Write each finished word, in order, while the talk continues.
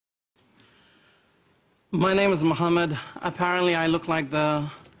My name is Mohammed. Apparently, I look like the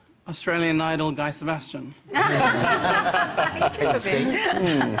Australian Idol Guy Sebastian. Can you sing?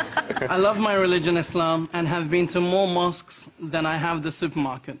 I love my religion, Islam, and have been to more mosques than I have the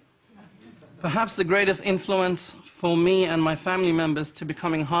supermarket. Perhaps the greatest influence for me and my family members to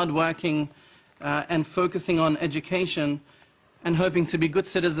becoming hardworking and focusing on education and hoping to be good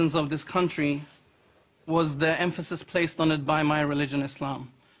citizens of this country was the emphasis placed on it by my religion,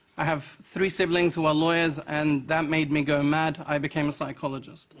 Islam. I have 3 siblings who are lawyers, and that made me go mad. I became a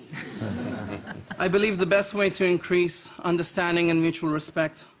psychologist. I believe the best way to increase understanding and mutual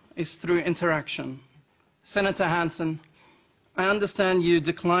respect is through interaction. Senator Hanson, I understand you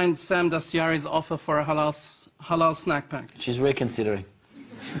declined Sam Dastyari's offer for a halal snack pack. She's reconsidering.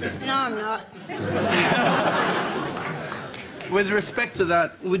 No, I'm not. With respect to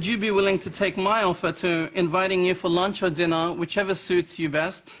that, would you be willing to take my offer to inviting you for lunch or dinner, whichever suits you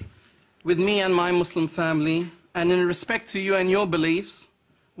best, with me and my Muslim family, and in respect to you and your beliefs,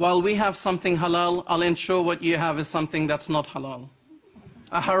 while we have something halal, I'll ensure what you have is something that's not halal.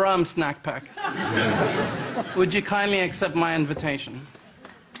 A haram snack pack. Would you kindly accept my invitation?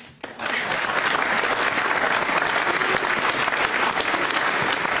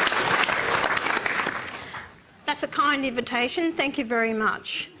 That's a kind invitation. Thank you very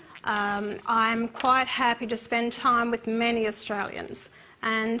much. I'm quite happy to spend time with many Australians.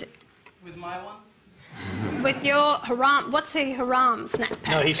 And with my one? With your haram, what's a haram snack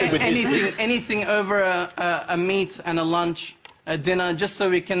pack? No, he said with anything over a meat and a lunch, a dinner, just so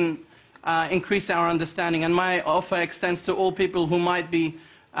we can increase our understanding. And my offer extends to all people who might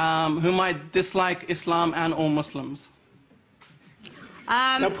dislike Islam and all Muslims.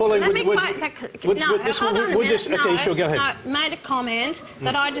 Now, Pauline, okay, sure, go ahead. No, made a comment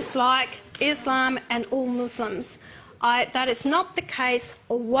that I dislike Islam and all Muslims. That is not the case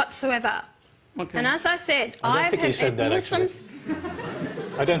whatsoever. Okay. And as I said, I don't think he said that, Muslims.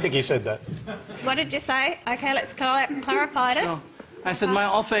 I don't think he said that. What did you say? Okay, let's clarify it. No. I said my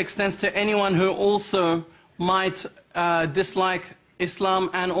offer extends to anyone who also might dislike Islam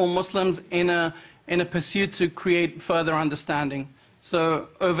and all Muslims in a pursuit to create further understanding. So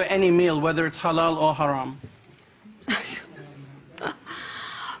over any meal, whether it's halal or haram.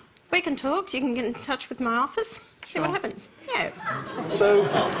 We can talk. You can get in touch with my office. See what happens. Yeah. So,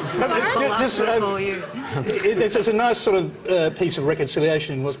 it's a nice sort of piece of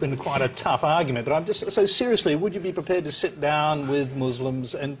reconciliation in what's been quite a tough argument. But I'm just so seriously, would you be prepared to sit down with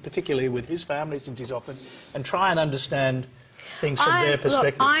Muslims and particularly with his family, since he's often, and try and understand things from their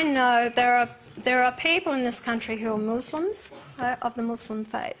perspective? Look, I know there are people in this country who are Muslims of the Muslim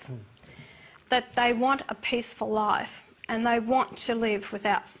faith that they want a peaceful life and they want to live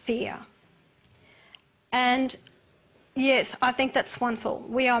without fear. And yes, I think that's wonderful.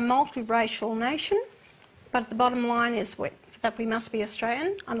 We are a multiracial nation, but the bottom line is that we must be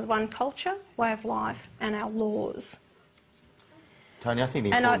Australian under one culture, way of life and our laws. Tony, I think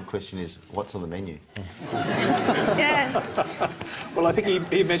the important question is, what's on the menu? Yeah. Well, I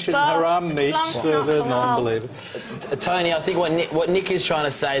think he mentioned haram meats, the non-believer. Tony, I think what Nick is trying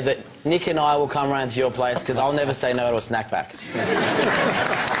to say, that Nick and I will come round to your place, because I'll never say no to a snack pack.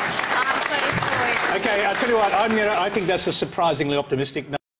 Okay, I'll tell you what, I think that's a surprisingly optimistic